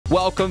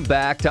Welcome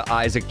back to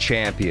Isaac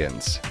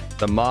Champions,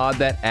 the mod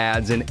that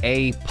adds an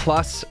A+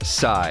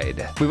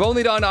 side. We've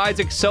only done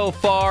Isaac so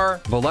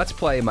far, but let's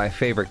play my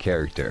favorite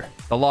character,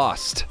 the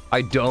Lost.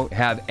 I don't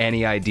have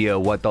any idea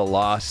what the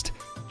Lost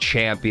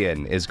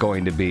champion is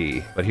going to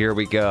be, but here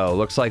we go.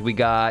 Looks like we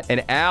got an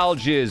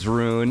Algiz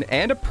rune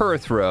and a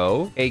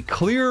Perthrow, a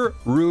clear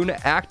rune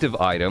active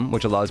item,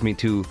 which allows me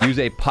to use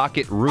a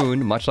pocket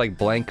rune, much like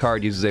blank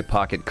card uses a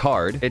pocket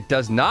card. It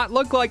does not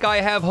look like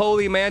I have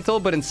Holy Mantle,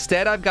 but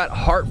instead I've got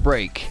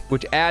Heartbreak,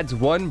 which adds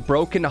 1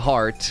 broken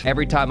heart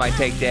every time I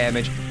take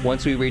damage.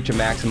 Once we reach a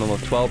maximum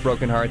of 12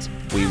 broken hearts,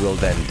 we will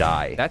then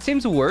die. That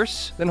seems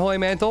worse than Holy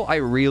Mantle. I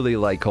really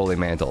like Holy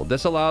Mantle.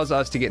 This allows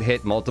us to get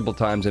hit multiple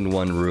times in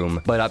one room,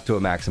 but up to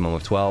a maximum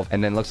of 12.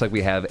 And then looks like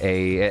we have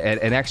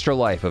an extra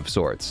life of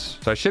sorts.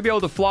 So I should be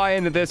able to fly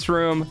into this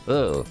room.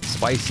 Ugh,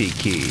 spicy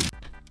key.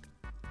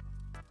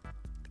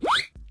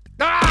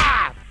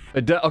 Ah!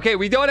 Okay,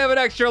 we don't have an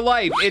extra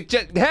life. It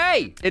just,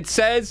 hey, it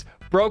says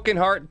broken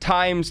heart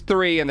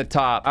 ×3 in the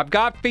top. I've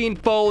got Fiend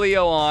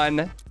Folio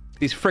on.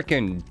 These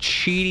freaking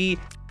cheaty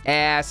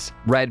ass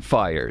red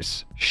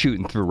fires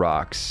shooting through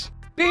rocks.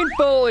 Fiend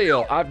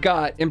Folio, I've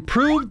got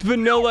improved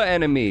vanilla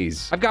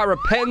enemies. I've got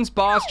Repentance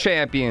boss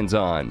champions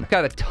on.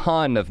 Got a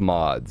ton of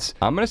mods.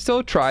 I'm gonna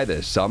still try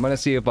this. So I'm gonna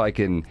see if I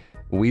can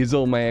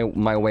weasel my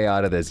way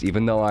out of this,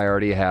 even though I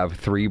already have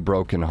 3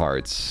 broken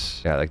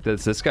hearts. Yeah, like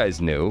this guy's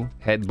new.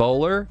 Head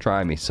bowler,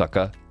 try me,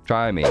 sucker.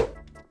 Try me.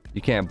 You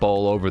can't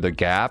bowl over the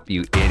gap,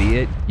 you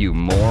idiot, you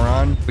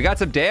moron. We got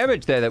some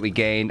damage there that we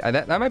gained.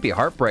 That might be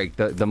Heartbreak.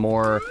 The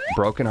more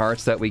broken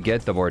hearts that we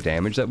get, the more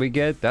damage that we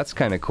get. That's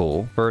kind of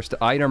cool. First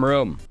item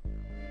room.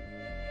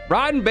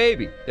 Rotten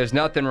baby. There's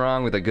nothing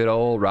wrong with a good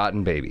old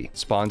rotten baby.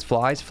 Spawns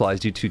flies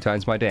do 2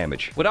 times my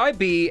damage. Would I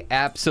be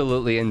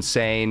absolutely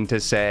insane to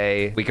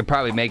say we could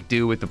probably make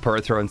do with the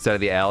Perthrow instead of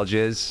the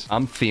Algiz?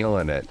 I'm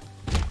feeling it.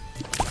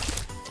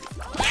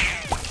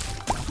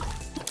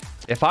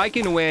 If I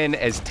can win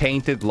as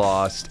Tainted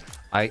Lost,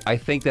 I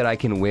think that I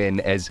can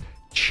win as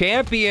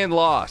Champion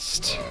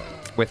Lost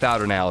without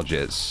an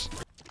Algiz.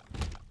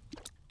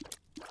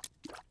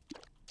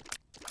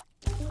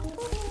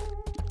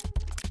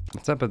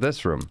 What's up with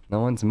this room? No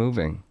one's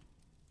moving.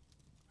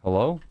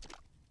 Hello?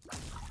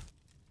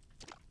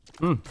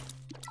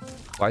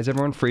 Why is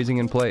everyone freezing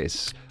in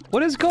place?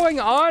 What is going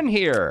on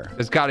here?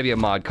 There's got to be a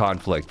mod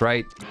conflict,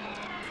 right?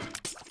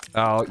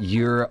 Oh,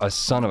 you're a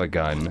son of a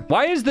gun.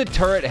 Why is the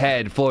turret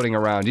head floating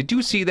around? Did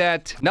you see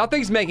that?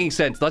 Nothing's making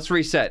sense. Let's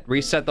reset.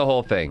 Reset the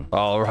whole thing.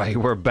 All right,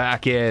 we're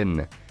back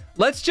in.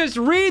 Let's just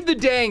read the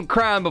dang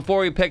crown before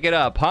we pick it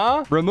up,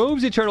 huh?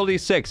 Removes Eternal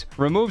D6.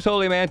 Removes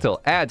Holy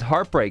Mantle. Adds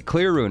Heartbreak,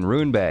 Clear Rune,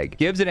 Rune Bag.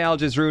 Gives an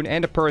Algiz rune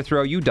and a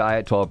Perthrow. You die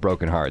at 12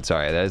 broken hearts.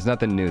 Sorry, there's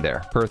nothing new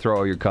there.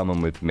 Perthrow, you're coming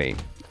with me.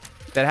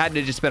 That had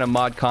to just been a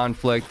mod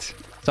conflict.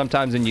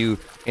 Sometimes when you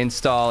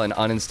install and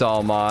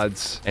uninstall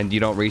mods and you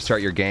don't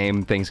restart your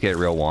game, things get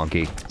real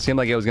wonky. Seemed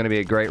like it was going to be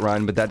a great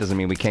run, but that doesn't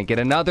mean we can't get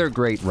another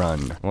great run.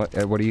 What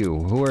are you?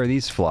 Who are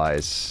these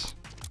flies?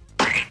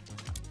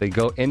 They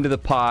go into the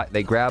pot,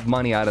 they grab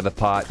money out of the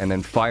pot, and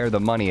then fire the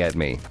money at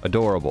me.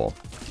 Adorable.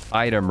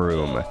 Item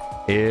room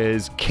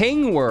is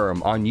King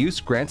Worm. On use,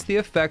 grants the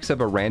effects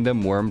of a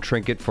random worm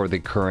trinket for the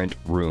current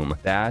room.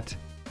 That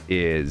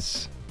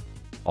is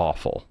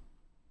awful.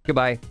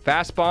 Goodbye.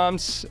 Fast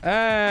bombs.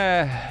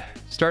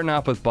 Starting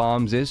off with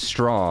bombs is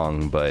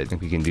strong, but I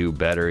think we can do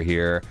better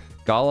here.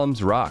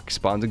 Golem's Rock.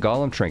 Spawns a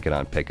Golem trinket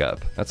on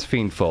pickup. That's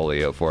Fiend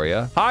Folio for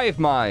you. Hive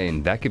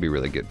Mind. That could be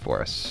really good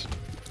for us.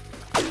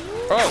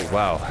 Oh,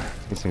 wow.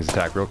 These things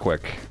attack real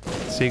quick.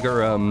 Secret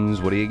rooms.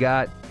 What do you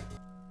got?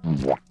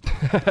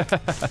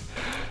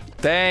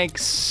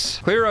 Thanks.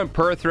 Clear on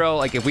Perthrow.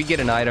 Like, if we get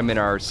an item in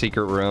our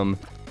secret room,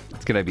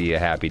 it's going to be a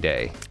happy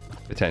day.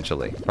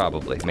 Potentially.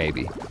 Probably.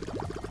 Maybe.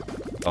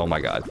 Oh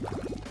my god.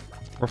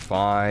 We're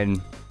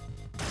fine.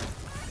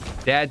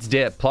 Dad's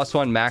Dip.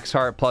 +1 max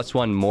heart,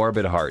 +1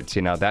 morbid hearts.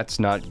 You know, that's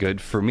not good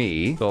for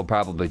me. So I'll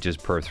probably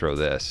just Perthrow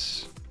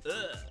this.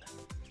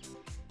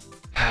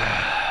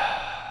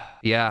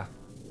 Yeah.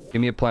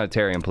 Give me a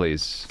planetarium,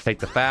 please. Take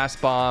the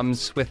fast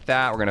bombs. With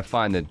that, we're going to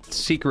find the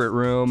secret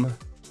room.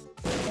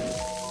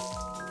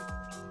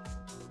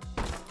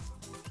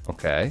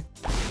 Okay.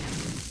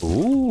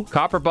 Ooh.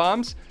 Copper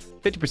bombs.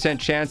 50%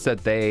 chance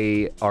that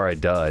they are a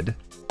dud.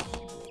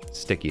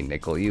 Sticky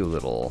nickel, you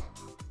little...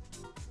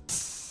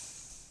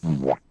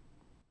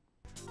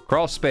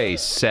 Crawl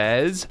Space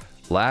says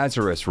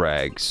Lazarus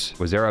rags.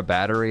 Was there a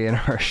battery in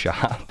our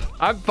shop?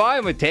 I'm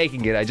fine with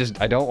taking it.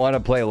 I don't want to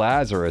play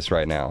Lazarus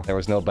right now. There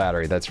was no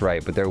battery, that's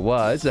right. But there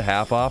was a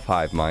half-off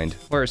Hive Mind.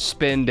 Or a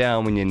spin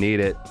down when you need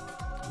it.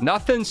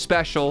 Nothing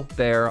special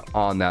there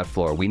on that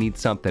floor. We need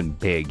something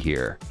big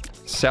here.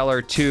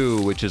 Cellar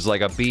 2, which is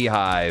like a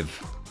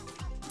beehive.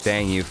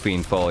 Dang you,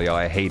 Fiend Folio.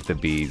 I hate the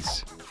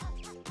bees.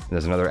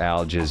 There's another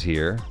Algiz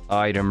here.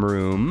 Item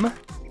room.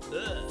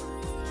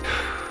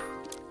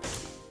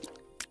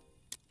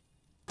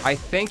 I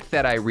think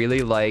that I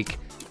really like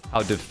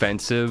how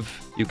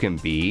defensive you can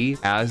be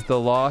as the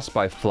Lost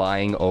by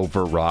flying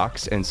over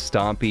rocks, and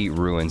Stompy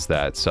ruins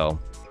that. So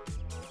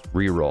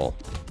Reroll.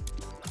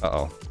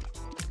 Uh-oh.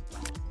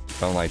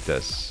 Don't like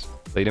this.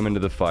 Lead him into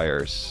the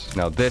fires.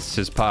 Now this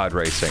is pod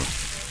racing.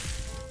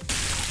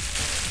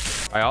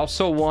 I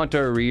also want a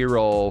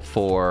reroll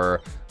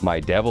for my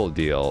devil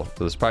deal.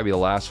 So this is probably the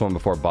last one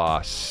before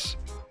boss.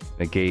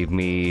 It gave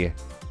me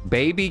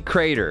baby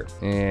crater.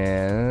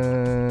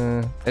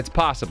 And it's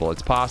possible.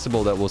 It's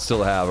possible that we'll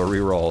still have a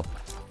reroll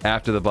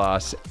after the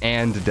boss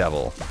and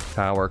devil.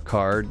 Power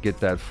card. Get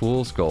that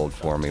fool's gold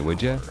for me,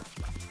 would you?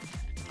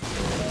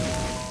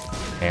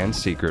 And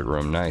secret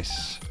room.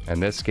 Nice.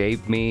 And this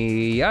gave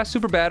me, yeah,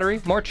 super battery,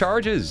 more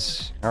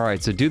charges. All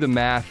right, so do the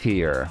math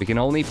here. We can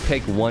only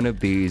pick one of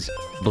these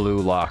blue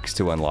locks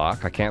to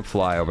unlock. I can't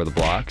fly over the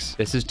blocks.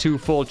 This is 2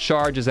 full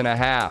charges and a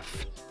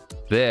half.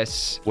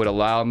 This would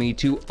allow me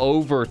to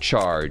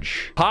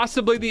overcharge.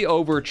 Possibly the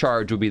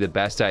overcharge would be the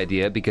best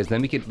idea because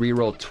then we could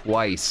reroll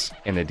twice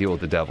in the deal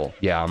with the devil.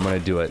 Yeah, I'm gonna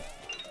do it.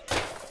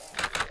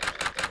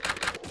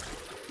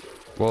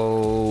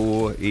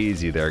 Whoa,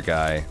 easy there,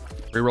 guy.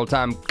 Reroll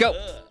time, go.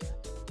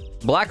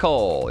 Black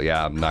hole.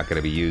 Yeah, I'm not going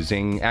to be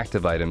using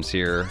active items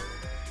here.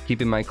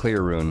 Keeping my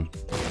clear rune.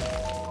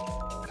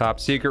 Top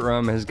secret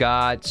room has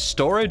got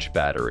storage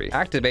battery.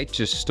 Activate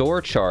to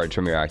store charge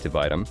from your active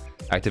item.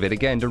 Activate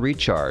again to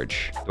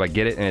recharge. Do I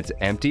get it and it's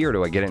empty or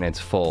do I get it and it's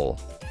full?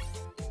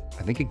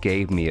 I think it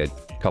gave me a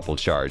couple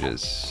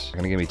charges.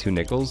 Gonna give me 2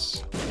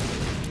 nickels.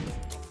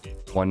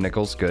 1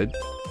 nickel's good.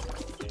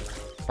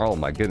 Oh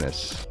my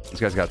goodness. This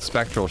guy's got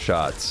spectral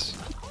shots.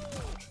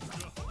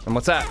 And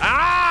what's that?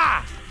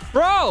 Ah!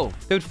 Bro!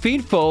 Dude,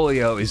 Feed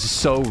Folio is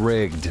so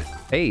rigged.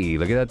 Hey,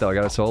 look at that though. I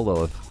got a soul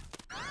Lilith.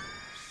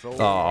 Aww.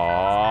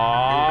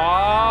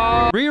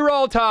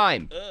 Reroll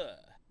time.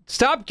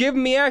 Stop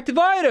giving me active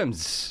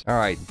items. All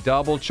right,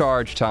 double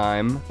charge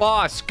time.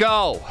 Boss,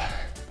 go.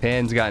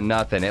 Pin's got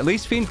nothing. At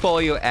least Fiend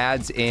Folio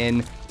adds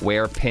in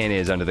where Pin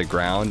is under the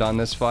ground on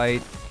this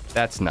fight.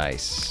 That's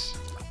nice.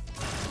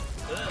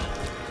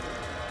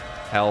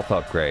 Health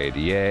upgrade.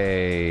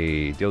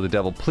 Yay. Deal the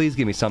devil. Please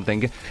give me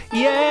something.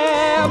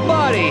 Yeah,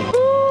 buddy.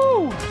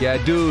 Woo!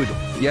 Yeah, dude.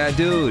 Yeah,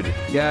 dude.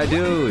 Yeah,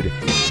 dude.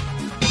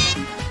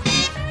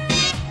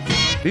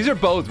 These are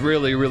both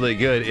really, really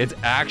good. It's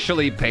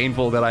actually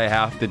painful that I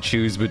have to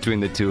choose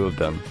between the two of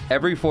them.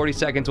 Every 40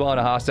 seconds while in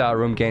a hostile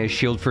room, gain a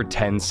shield for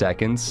 10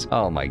 seconds.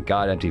 Oh my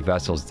god, Empty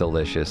Vessel's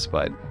delicious,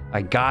 but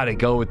I gotta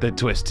go with the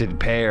Twisted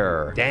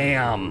Pair.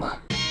 Damn.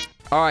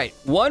 All right,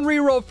 1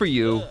 reroll for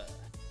you.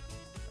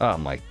 Oh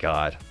my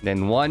god.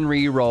 Then 1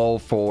 reroll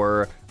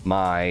for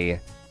my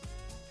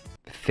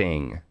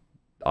thing.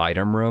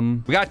 Item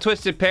room. We got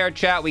Twisted Pair,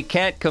 chat. We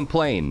can't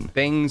complain.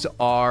 Things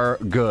are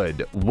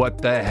good.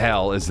 What the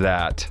hell is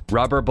that?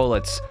 Rubber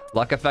bullets.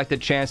 Luck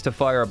affected chance to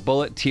fire a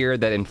bullet tier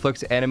that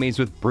inflicts enemies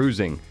with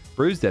bruising.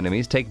 Bruised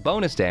enemies take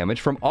bonus damage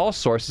from all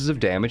sources of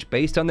damage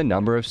based on the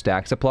number of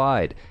stacks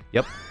applied.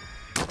 Yep.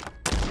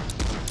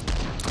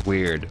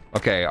 Weird.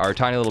 Okay, our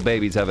tiny little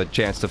babies have a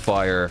chance to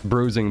fire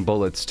bruising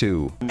bullets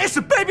too. It's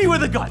a baby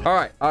with a gun! All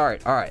right, all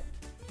right, all right.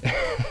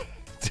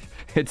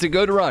 It's a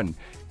good run.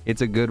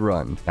 It's a good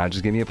run. Now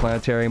just give me a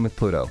planetarium with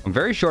Pluto. I'm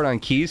very short on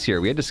keys here.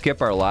 We had to skip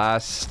our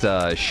last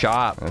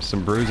shot. There's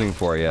some bruising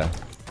for you.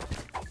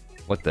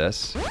 What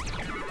this?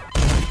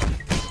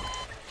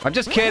 I'm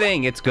just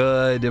kidding. It's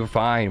good. We're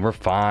fine. We're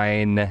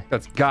fine.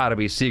 That's gotta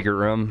be secret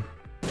room.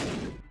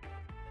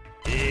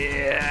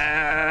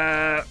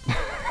 Yeah.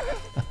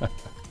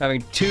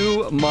 Having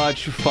too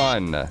much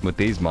fun with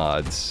these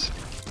mods.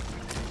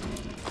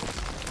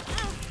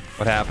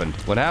 What happened?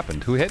 What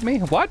happened? Who hit me?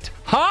 What?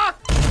 Huh?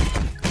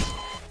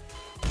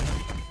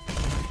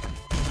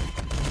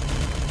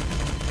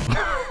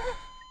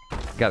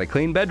 Got a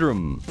clean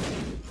bedroom.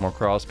 More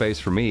crawl space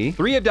for me.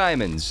 3 of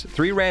diamonds.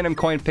 3 random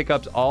coin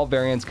pickups. All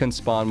variants can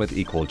spawn with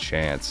equal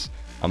chance.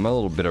 I'm a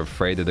little bit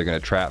afraid that they're gonna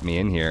trap me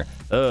in here.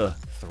 Ugh.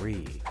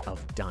 3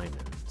 of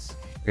diamonds.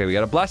 Okay, we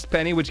got a blessed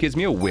penny, which gives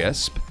me a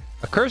wisp.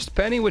 A cursed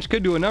penny, which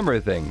could do a number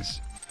of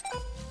things.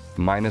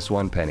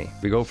 -1 penny.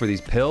 We go for these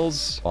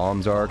pills.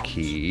 Bombs are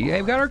key. Hey,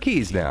 we've got our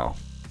keys now.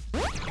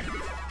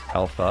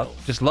 Health up.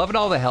 Just loving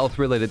all the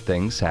health-related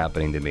things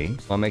happening to me.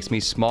 What makes me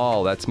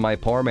small? That's my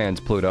poor man's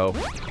Pluto.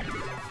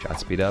 Shot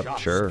speed up,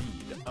 sure.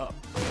 I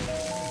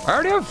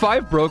already have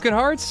 5 broken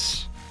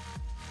hearts?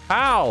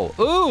 Ow!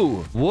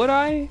 Ooh! Would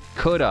I?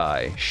 Could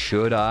I?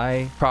 Should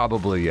I?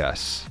 Probably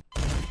yes.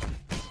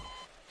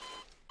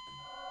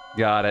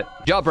 Got it.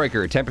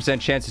 Jawbreaker,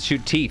 10% chance to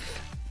shoot teeth.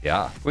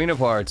 Yeah. Queen of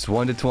Hearts,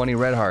 1 to 20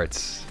 red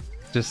hearts.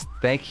 Just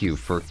thank you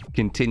for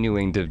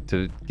continuing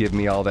to give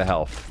me all the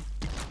health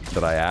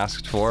that I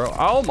asked for.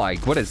 Oh my,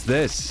 what is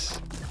this?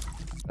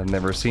 I've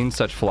never seen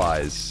such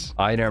flies.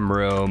 Item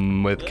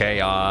room with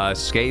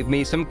chaos gave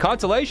me some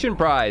consolation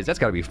prize. That's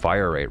gotta be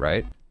fire rate,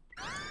 right?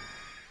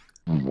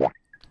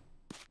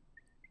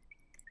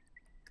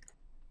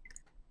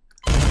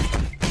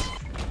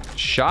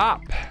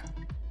 Shop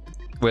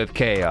with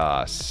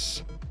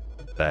chaos.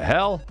 The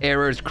hell?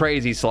 Errors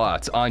crazy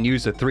slots. On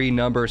use, a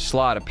 3-number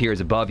slot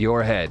appears above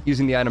your head.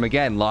 Using the item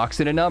again locks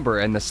in a number,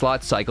 and the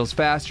slot cycles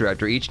faster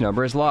after each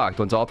number is locked.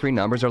 Once all 3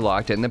 numbers are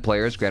locked in, the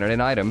player is granted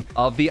an item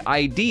of the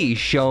ID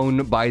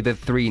shown by the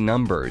 3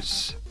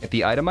 numbers. If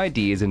the item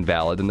ID is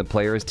invalid, then the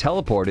player is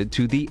teleported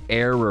to the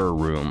error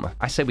room.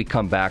 I say we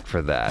come back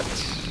for that.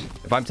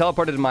 If I'm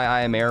teleported to my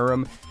I am error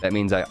room, that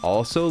means I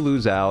also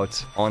lose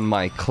out on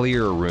my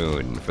clear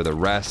rune for the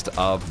rest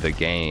of the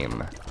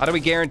game. How do we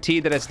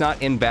guarantee that it's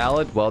not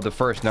invalid? Well, the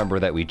first number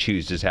that we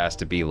choose just has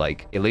to be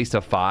like at least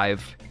a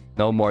 5.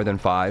 No more than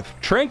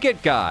 5.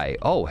 Trinket guy.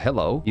 Oh,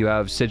 hello. You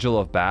have Sigil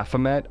of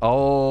Baphomet.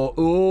 Oh,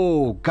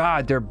 ooh,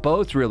 God, they're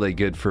both really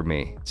good for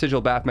me. Sigil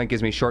of Baphomet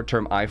gives me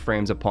short-term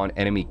iframes upon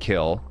enemy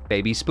kill.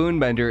 Baby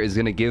Spoonbender is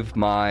gonna give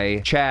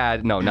my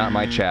Chad, no, not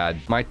my Chad,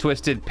 my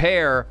Twisted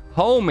Pair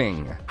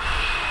homing.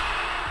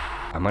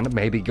 I'm gonna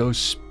maybe go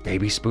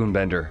Baby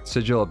Spoonbender.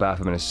 Sigil of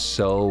Baphomet is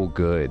so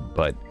good,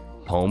 but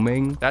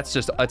homing? That's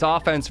just, it's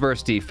offense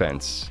versus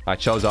defense. I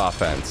chose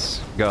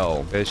offense.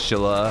 Go.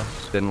 Vistula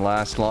didn't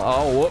last long.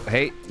 Oh, whoop,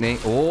 hey,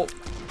 oh.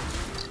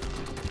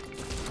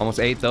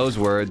 Almost ate those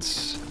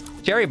words.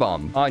 Cherry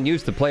Bomb. On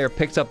use, the player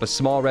picks up a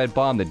small red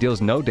bomb that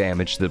deals no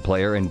damage to the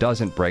player and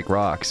doesn't break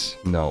rocks.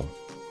 No.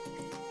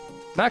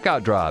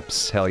 Knockout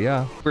drops. Hell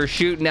yeah. We're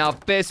shooting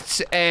out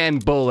fists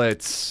and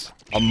bullets.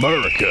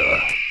 America.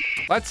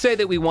 Let's say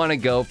that we want to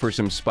go for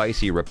some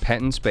spicy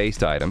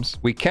repentance-based items.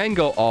 We can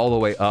go all the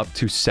way up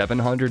to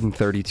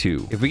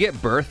 732. If we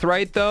get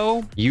Birthright,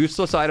 though,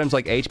 useless items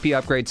like HP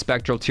upgrade,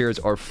 Spectral Tears,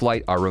 or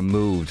Flight are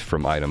removed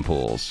from item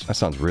pools. That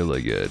sounds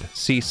really good.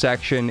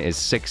 C-section is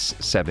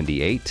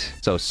 678.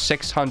 So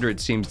 600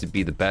 seems to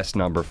be the best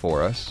number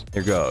for us.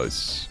 Here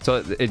goes.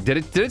 So did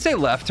it say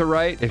left to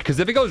right? Because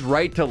if it goes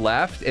right to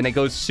left and it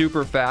goes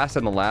super fast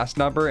on the last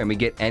number and we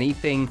get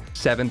anything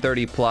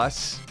 730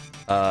 plus,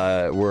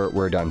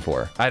 we're done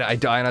for. I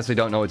honestly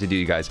don't know what to do,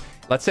 you guys.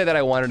 Let's say that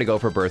I wanted to go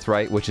for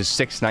Birthright, which is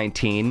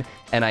 619,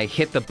 and I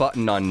hit the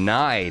button on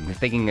 9,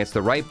 thinking it's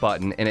the right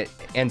button, and it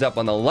ends up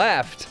on the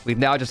left. We've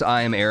now just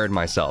I am errored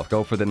myself.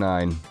 Go for the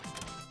 9.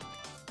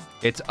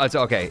 It's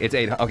okay. It's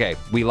 8. Okay,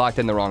 we locked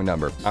in the wrong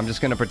number. I'm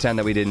just gonna pretend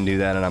that we didn't do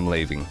that, and I'm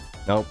leaving.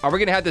 Nope. Are we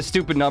gonna have this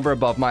stupid number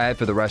above my head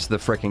for the rest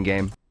of the freaking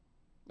game?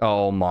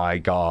 Oh my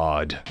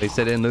God. At least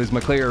I didn't lose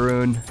my clear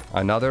rune.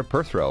 Another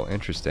Perthrow.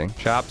 Interesting.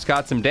 Chop's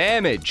got some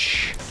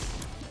damage.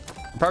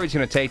 I'm probably just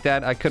gonna take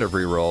that. I could have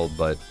re-rolled,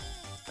 but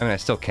I mean, I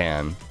still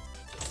can.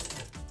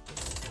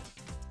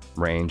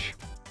 Range.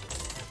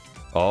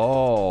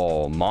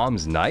 Oh,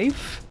 Mom's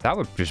Knife? That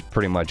would just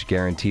pretty much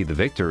guarantee the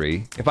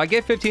victory. If I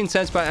get 15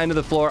 cents by the end of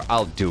the floor,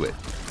 I'll do it.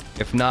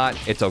 If not,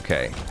 it's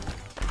okay.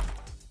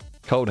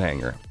 Coat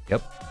Hanger.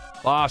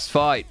 Yep. Boss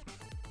fight.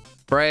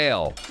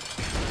 Frail.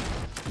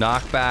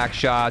 Knockback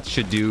shots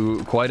should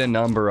do quite a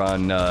number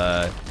on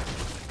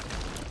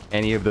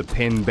any of the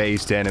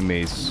pin-based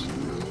enemies.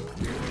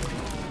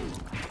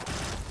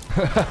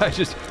 I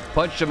just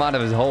punched him out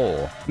of his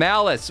hole.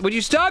 Malice, would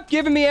you stop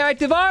giving me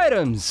active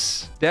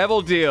items?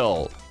 Devil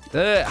Deal.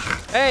 Ugh.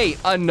 Hey,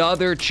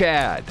 another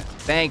Chad.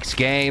 Thanks,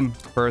 game.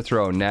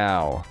 Perthrow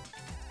now.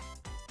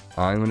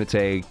 I'm gonna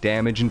take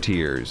damage and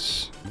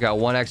tears. We got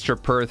 1 extra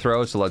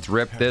Perthrow, so let's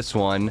rip this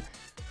one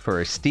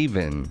for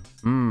Steven.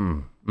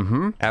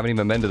 Haven't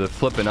even been to the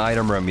flippin'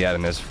 item room yet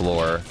in this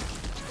floor.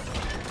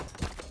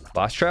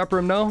 Boss trap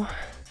room, no?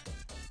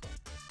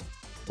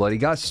 Bloody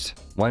Gust.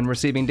 When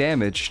receiving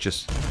damage,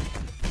 just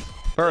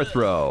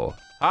Perthrow.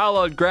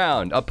 Hallowed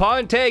Ground.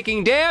 Upon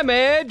taking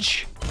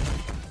damage!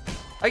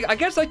 I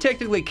guess I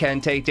technically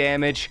can take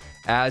damage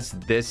as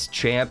this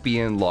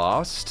champion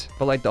lost.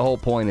 But like the whole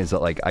point is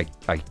that like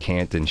I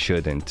can't and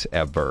shouldn't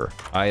ever.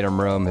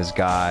 Item room has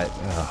got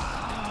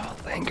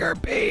Linger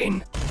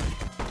Bean.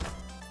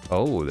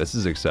 Oh, this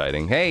is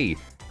exciting. Hey,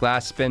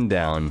 glass spin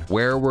down.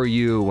 Where were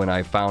you when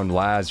I found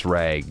Laz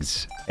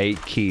Rags?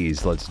 8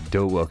 keys. Let's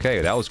do.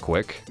 Okay, that was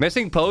quick.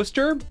 Missing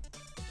poster?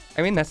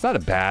 I mean, that's not a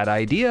bad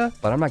idea,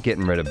 but I'm not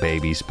getting rid of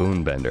Baby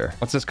Spoonbender.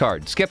 What's this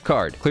card? Skip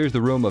card. Clears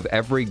the room of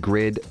every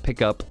grid,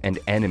 pickup, and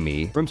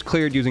enemy. Rooms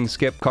cleared using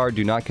skip card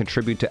do not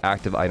contribute to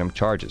active item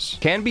charges.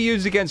 Can be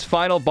used against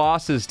final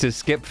bosses to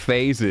skip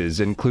phases,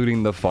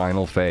 including the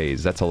final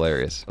phase. That's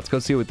hilarious. Let's go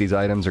see what these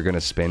items are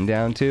gonna spin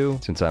down to,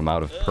 since I'm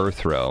out of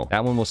Perthrow.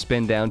 That one will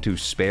spin down to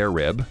Spare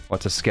Rib.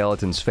 What's a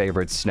skeleton's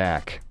favorite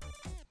snack?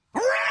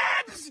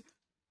 Ribs!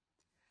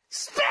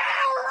 Spare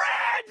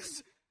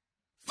ribs!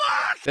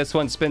 Fuck! This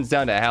one spins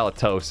down to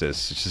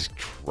Halitosis. It's just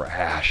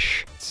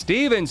trash.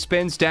 Steven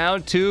spins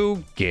down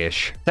to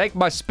Gish. Take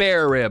my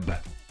Spare Rib.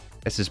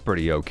 This is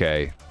pretty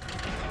okay.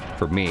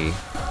 For me.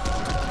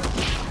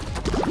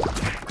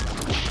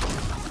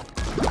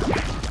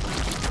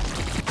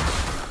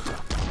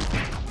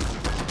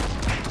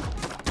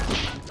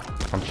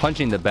 I'm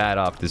punching the bat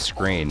off the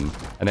screen.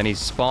 And then he's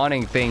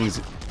spawning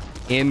things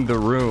in the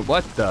room.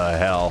 What the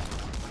hell?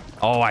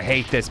 Oh, I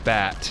hate this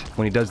bat.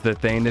 When he does the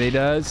thing that he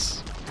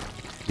does.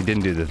 He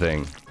didn't do the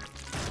thing.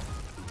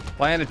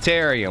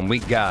 Planetarium, we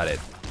got it.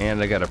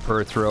 And I got a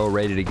Perthrow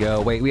ready to go.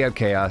 Wait, we have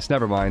Chaos.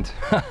 Never mind.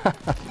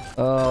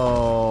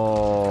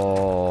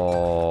 Oh.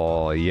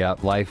 Oh,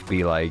 yep. Life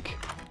be like...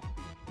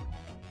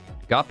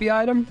 Got the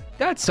item?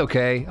 That's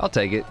okay. I'll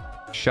take it.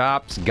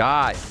 Shop's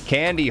got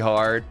candy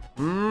heart.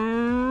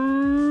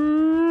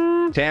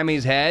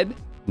 Tammy's head?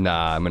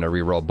 Nah, I'm gonna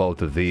reroll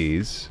both of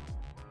these.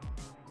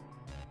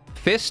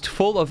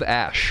 Fistful of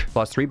Ash.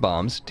 +3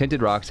 bombs.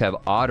 Tinted rocks have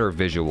odder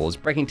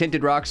visuals. Breaking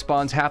tinted rocks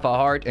spawns half a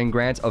heart and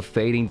grants a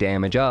fading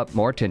damage up.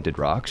 More tinted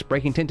rocks.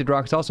 Breaking tinted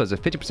rocks also has a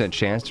 50%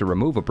 chance to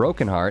remove a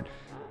broken heart.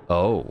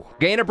 Oh.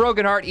 Gain a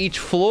broken heart each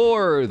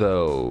floor,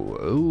 though.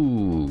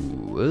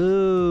 Ooh.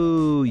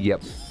 Ooh.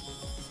 Yep.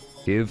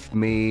 Give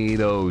me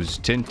those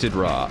tinted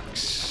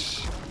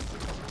rocks.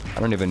 I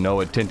don't even know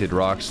what tinted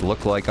rocks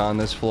look like on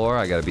this floor,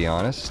 I gotta be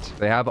honest.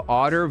 They have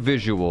odder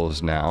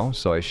visuals now,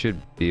 so I should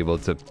be able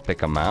to pick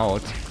them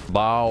out.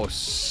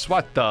 Boss,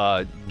 what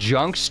the?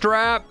 Junk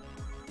strap?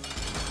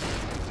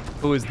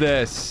 Who is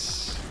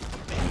this?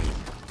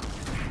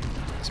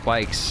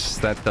 Spikes,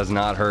 that does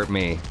not hurt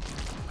me.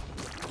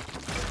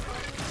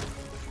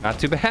 Not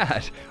too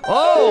bad.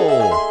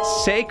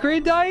 Oh!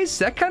 Sacred dice?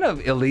 That kind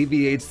of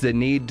alleviates the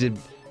need to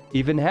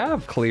even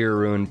have clear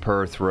rune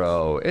per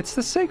throw. It's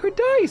the sacred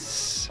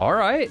dice. All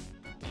right.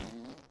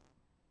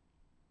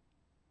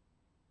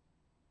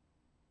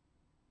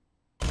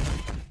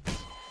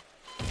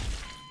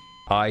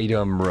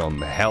 Item room,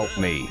 help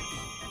me.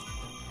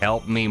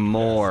 Help me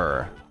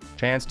more.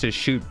 Chance to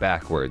shoot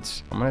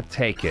backwards. I'm gonna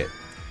take it.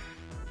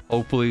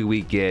 Hopefully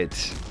we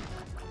get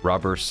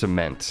rubber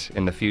cement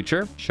in the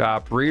future.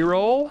 Shop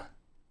reroll.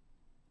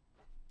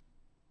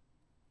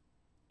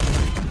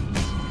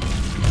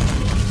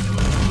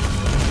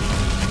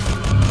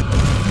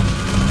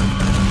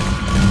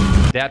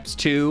 Depths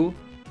 2.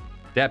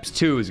 Depths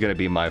 2 is going to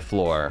be my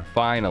floor.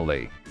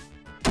 Finally.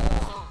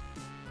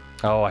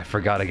 Oh, I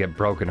forgot to get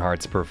broken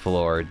hearts per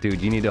floor.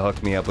 Dude, you need to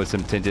hook me up with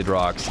some tinted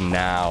rocks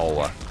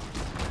now.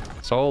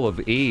 Soul of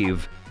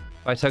Eve.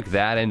 If I took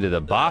that into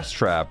the boss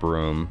trap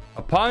room.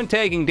 Upon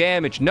taking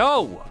damage.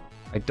 No!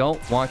 I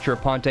don't want your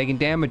upon taking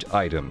damage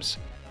items.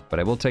 But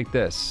I will take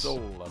this.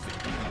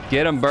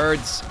 Get them,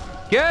 birds.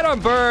 Get them,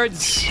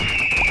 birds!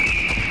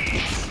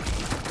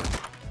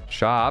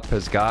 Shop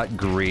has got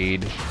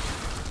greed.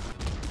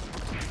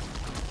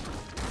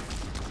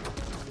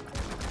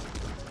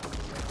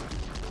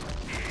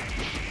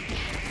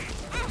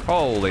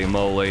 Holy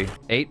moly.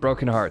 8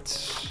 broken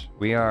hearts.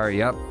 We are,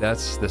 yep,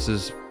 this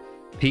is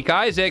peak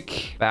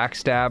Isaac.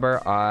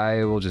 Backstabber,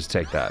 I will just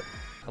take that.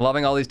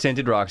 Loving all these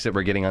tinted rocks that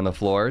we're getting on the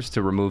floors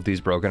to remove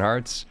these broken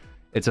hearts.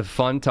 It's a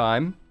fun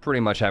time. Pretty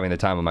much having the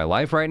time of my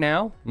life right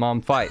now.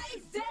 Mom, fight.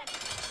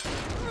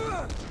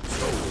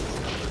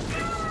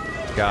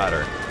 Got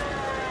her.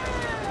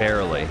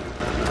 Barely.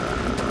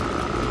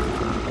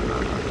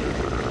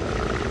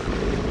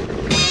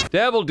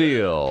 Devil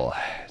deal.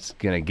 It's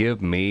gonna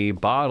give me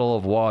bottle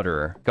of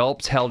water.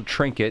 Gulps held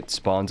trinket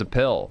spawns a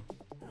pill.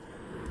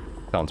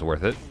 Sounds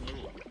worth it.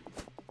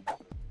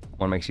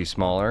 One makes you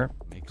smaller.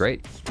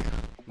 Great.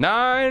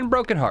 9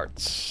 broken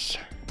hearts.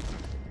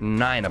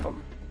 9 of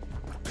them.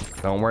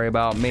 Don't worry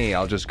about me.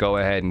 I'll just go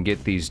ahead and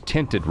get these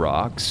tinted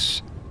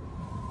rocks.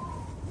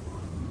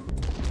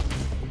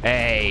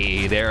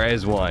 Hey, there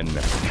is one.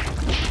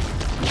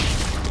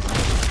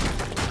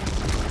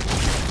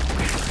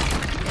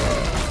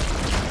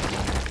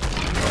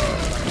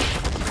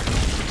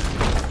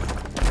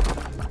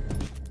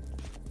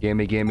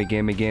 Gimme, gimme,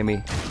 gimme,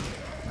 gimme.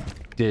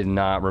 Did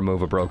not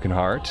remove a broken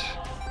heart.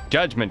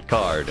 Judgment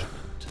card.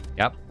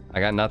 Yep,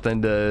 I got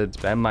nothing to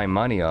spend my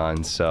money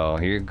on, so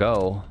here you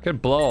go. Could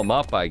blow them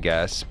up, I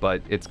guess,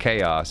 but it's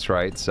chaos,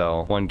 right?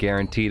 So one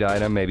guaranteed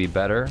item may be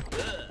better.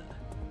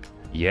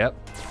 Yep.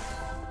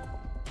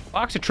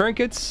 Box of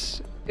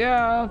trinkets.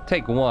 Yeah, I'll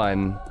take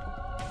one.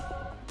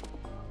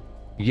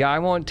 Yeah, I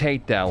won't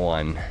take that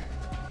one.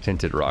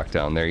 Tinted rock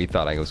down there. You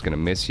thought I was gonna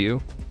miss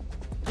you?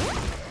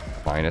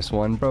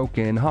 -1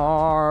 broken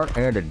heart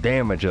and a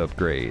damage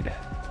upgrade.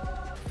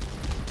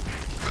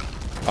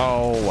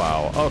 Oh,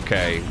 wow.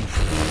 Okay.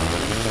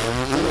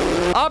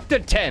 Up to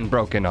 10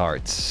 broken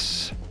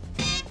hearts.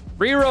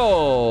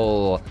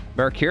 Reroll.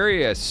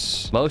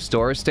 Mercurius. Most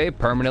stores stay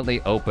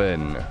permanently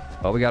open.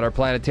 Well, we got our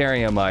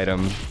planetarium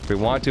item. If we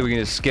want to, we can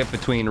just skip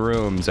between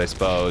rooms, I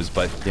suppose.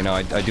 But, you know,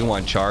 I do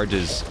want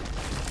charges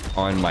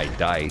on my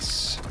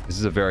dice. This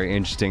is a very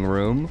interesting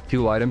room.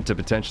 2 items to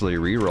potentially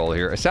reroll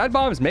here. Sad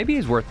bombs maybe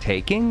is worth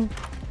taking.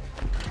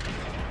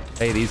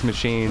 Hey, these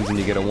machines, and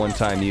you get a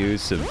one-time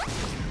use of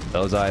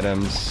those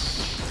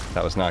items.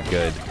 That was not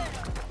good.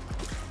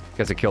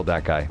 Guess I killed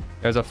that guy.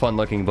 There's a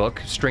fun-looking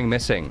book. String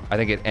missing. I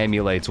think it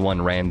emulates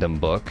one random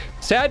book.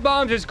 Sad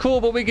bombs is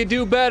cool, but we could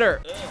do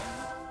better.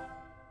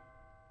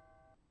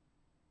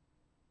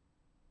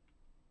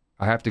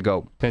 I have to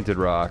go. Tinted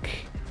rock.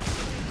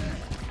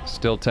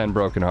 Still 10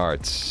 broken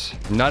hearts.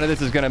 None of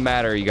this is gonna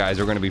matter, you guys.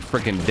 We're gonna be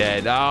freaking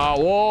dead. Oh,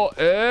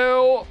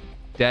 whoa, ew.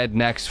 Dead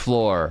next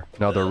floor.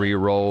 Another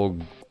reroll.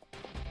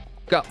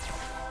 Go.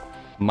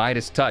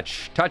 Midas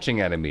touch. Touching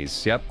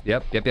enemies. Yep.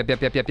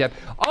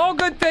 All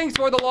good things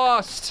for the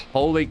lost.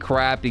 Holy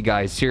crap, you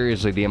guys.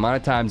 Seriously, the amount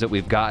of times that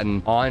we've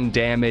gotten on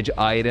damage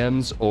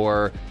items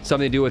or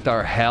something to do with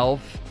our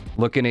health.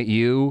 Looking at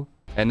you.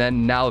 And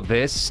then now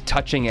this.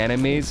 Touching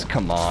enemies.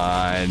 Come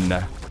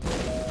on.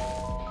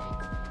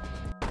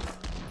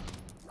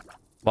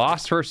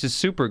 Lost versus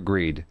Super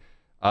Greed.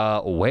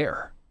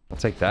 Where? I'll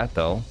take that,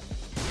 though.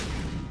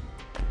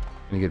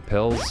 Any good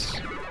pills?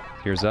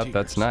 Tears up.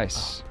 That's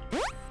nice.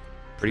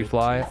 Pretty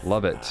fly,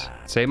 love it.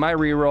 Save my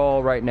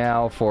reroll right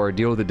now for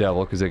Deal with the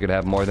Devil, because it could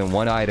have more than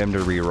one item to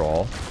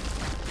reroll.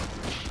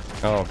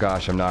 Oh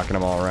gosh, I'm knocking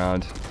them all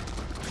around.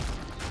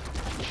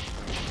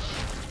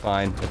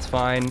 Fine, it's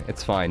fine,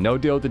 it's fine. No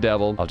Deal with the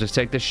Devil. I'll just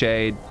take the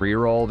Shade,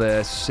 reroll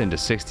this into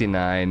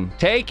 69.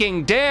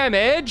 Taking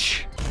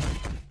damage!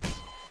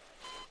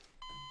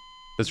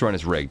 This run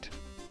is rigged.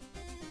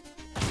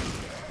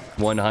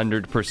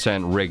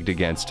 100% rigged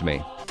against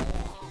me.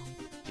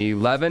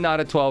 11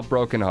 out of 12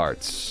 broken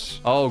hearts.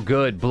 Oh,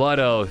 good. Blood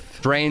Oath.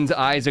 Drains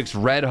Isaac's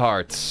red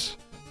hearts.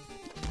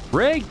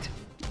 Rigged.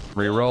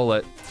 Reroll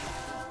it.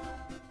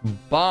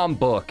 Bomb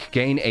Book.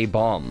 Gain a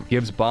bomb.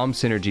 Gives bomb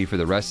synergy for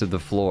the rest of the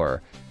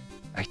floor.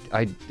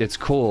 It's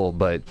cool,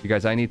 but you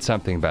guys, I need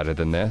something better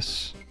than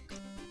this.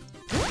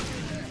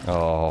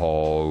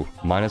 Oh,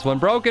 -1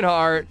 broken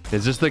heart.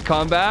 Is this the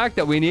comeback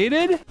that we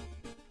needed?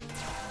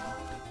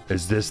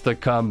 Is this the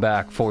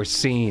comeback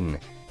foreseen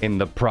in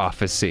the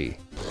prophecy?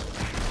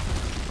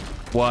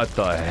 What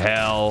the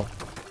hell?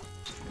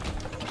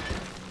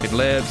 It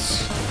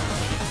lives.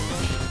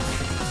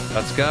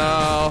 Let's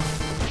go.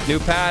 New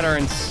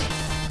patterns.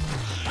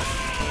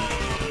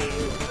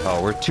 Oh,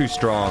 we're too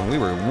strong. We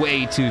were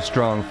way too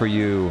strong for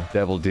you,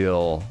 Devil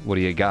Deal. What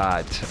do you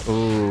got?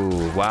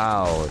 Ooh,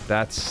 wow.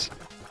 That's...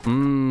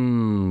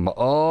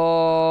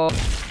 Oh.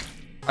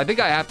 I think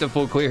I have to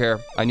full clear here.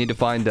 I need to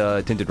find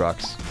Tinted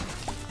Rocks.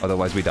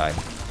 Otherwise, we die.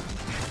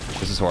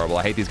 This is horrible.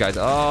 I hate these guys.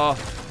 Oh.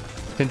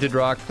 Tinted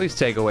Rock, please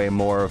take away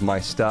more of my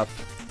stuff.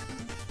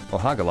 Oh,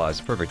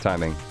 Hagalaz, perfect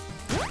timing.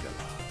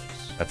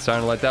 That's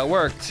starting to let that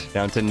worked.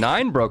 Down to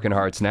 9 broken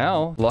hearts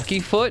now. Lucky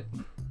Foot.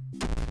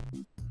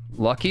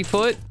 Lucky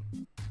Foot.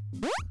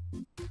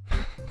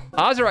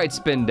 Ozerite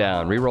spin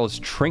down. Rerolls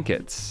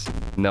trinkets.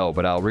 No,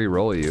 but I'll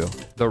reroll you.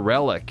 The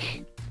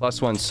Relic.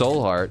 +1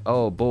 soul heart.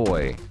 Oh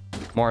boy.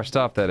 More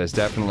stuff that is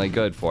definitely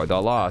good for the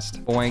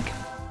lost. Boink.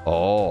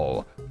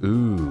 Oh.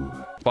 Ooh.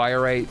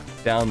 Fire rate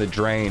down the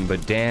drain,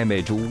 but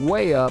damage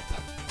way up.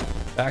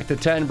 Back to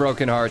 10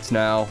 broken hearts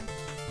now.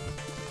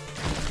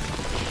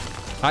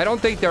 I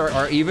don't think there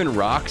are even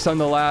rocks on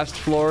the last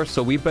floor,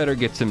 so we better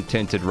get some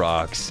tinted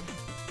rocks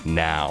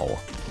now.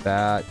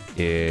 That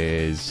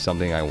is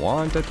something I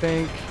want, I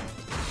think.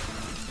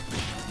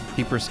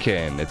 Keeper's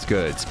Kin. It's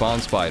good.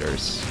 Spawn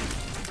spiders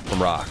from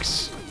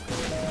rocks.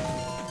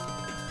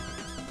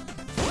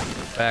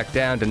 Back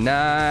down to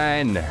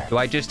 9. Do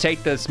I just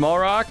take the small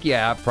rock?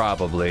 Yeah,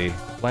 probably.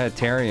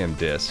 Planetarium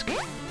disc.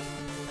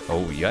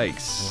 Oh,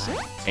 yikes.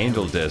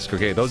 Angel disc.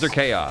 Okay, those are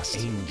chaos.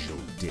 Angel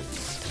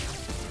disc.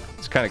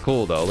 It's kind of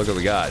cool, though. Look what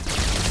we got.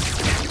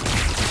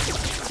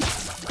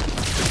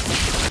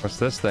 What's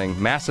this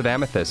thing? Massive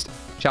amethyst.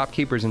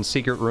 Shopkeepers in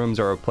secret rooms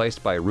are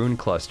replaced by rune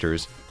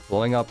clusters.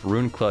 Blowing up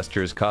rune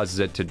clusters causes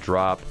it to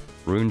drop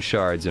rune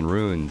shards and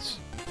runes.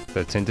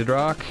 The tinted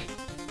rock?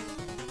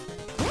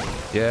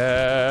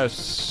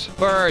 Yes.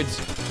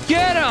 Birds.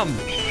 Get them!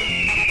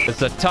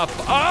 It's a tough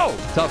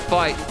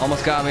fight.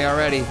 Almost got me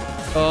already.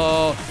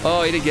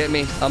 Oh, he did get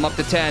me. I'm up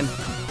to 10.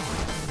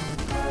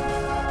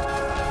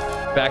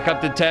 Back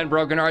up to 10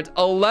 broken hearts.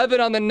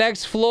 11 on the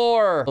next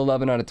floor.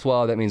 11 out of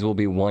 12. That means we'll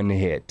be 1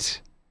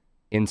 hit.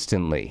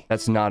 Instantly.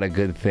 That's not a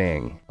good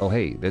thing. Oh,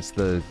 hey, that's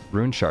the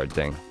rune shard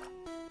thing.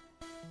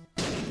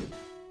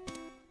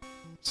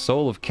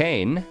 Soul of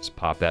Cain. Just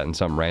pop that in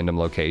some random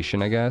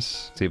location, I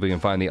guess. See if we can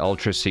find the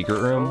ultra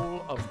secret room.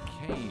 Soul of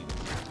Cain.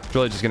 It's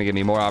really just gonna give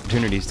me more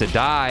opportunities to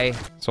die.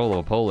 Soul of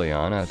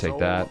Apollyon. I'll take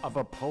that. Soul of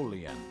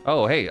Apollyon.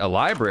 Oh, hey, a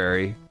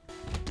library.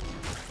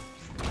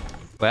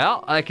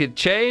 Well, I could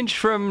change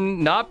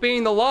from not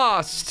being the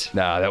lost.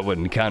 Nah, that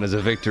wouldn't count as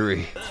a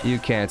victory. You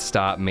can't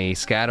stop me.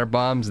 Scatter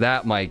bombs,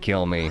 that might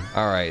kill me.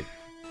 All right,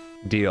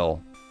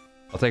 deal.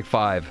 I'll take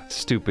 5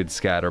 stupid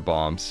scatter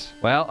bombs.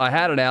 Well, I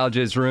had an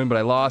Algiz rune, but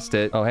I lost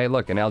it. Oh, hey,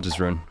 look, an Algiz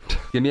rune.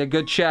 Give me a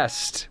good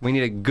chest. We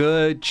need a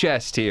good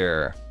chest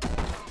here.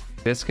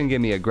 This can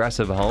give me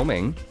aggressive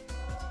homing.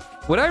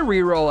 Would I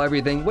reroll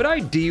everything? Would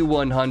I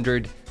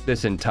D100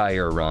 this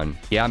entire run?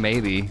 Yeah,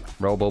 maybe.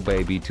 Robo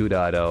Baby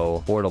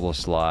 2.0, portable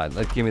slot.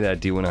 Let's give me that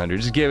D100.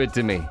 Just give it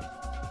to me.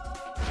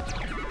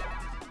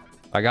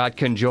 I got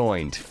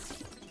conjoined.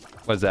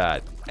 What's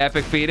that?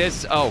 Epic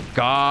fetus? Oh,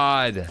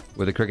 God.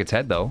 With a cricket's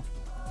head, though.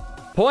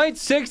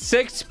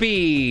 0.66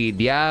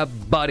 speed. Yeah,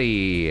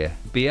 buddy.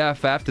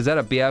 BFF. Is that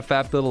a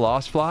BFF little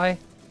lost fly?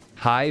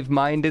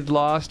 Hive-minded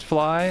lost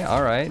fly?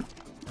 All right.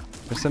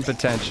 There's some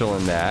potential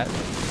in that.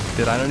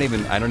 Dude, I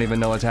don't even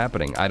know what's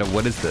happening.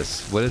 What is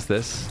this? What is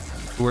this?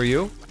 Who are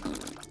you?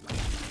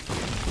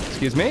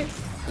 Excuse me?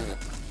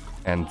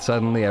 And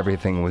suddenly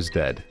everything was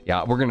dead.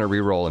 Yeah, we're gonna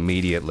reroll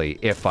immediately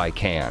if I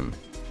can.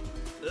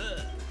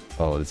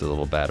 Oh, there's a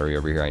little battery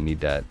over here. I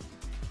need that.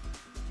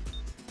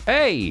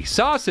 Hey,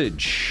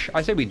 sausage!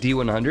 I say we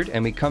D100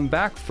 and we come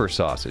back for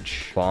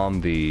sausage.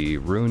 Bomb the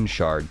rune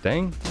shard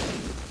thing.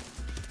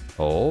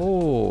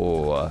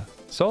 Oh,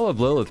 Soul of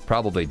Lilith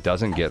probably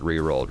doesn't get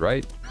rerolled,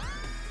 right?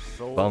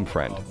 Bum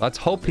friend. Let's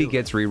hope he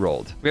gets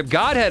rerolled. We have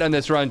Godhead on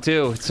this run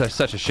too. It's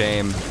such a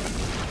shame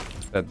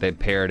that they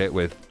paired it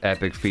with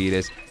Epic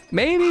Fetus.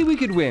 Maybe we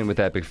could win with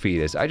Epic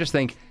Fetus. I just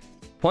think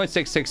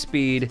 0.66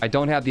 speed. I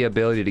don't have the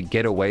ability to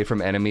get away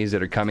from enemies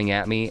that are coming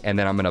at me, and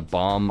then I'm gonna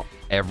bomb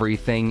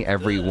everything,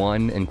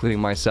 everyone, including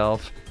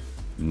myself.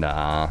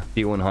 Nah.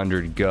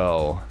 D100,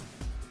 go.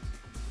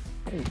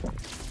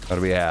 What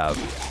do we have?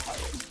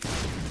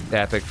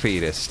 Epic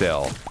Fetus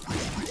still.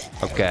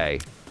 Okay.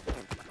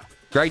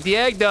 Greg the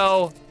Egg,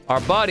 though.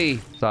 Our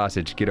buddy.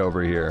 Sausage, get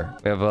over here.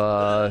 We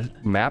have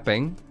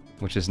mapping,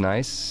 which is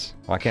nice.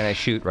 Why can't I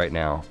shoot right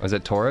now? Is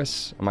it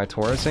Taurus? Am I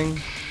Taurusing?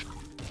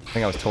 I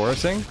think I was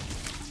Taurusing.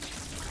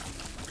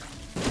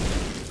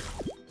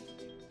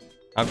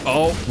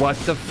 Oh, what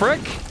the frick?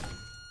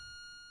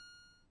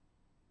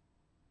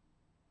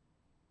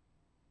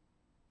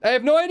 I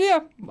have no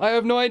idea. I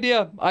have no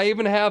idea. I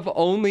even have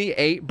only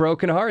 8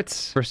 broken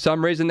hearts. For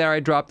some reason there, I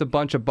dropped a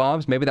bunch of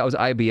bombs. Maybe that was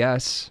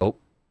IBS. Oh,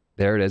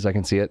 there it is. I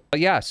can see it. But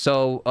yeah,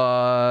 so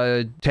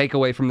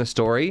takeaway from the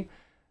story,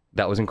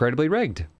 that was incredibly rigged.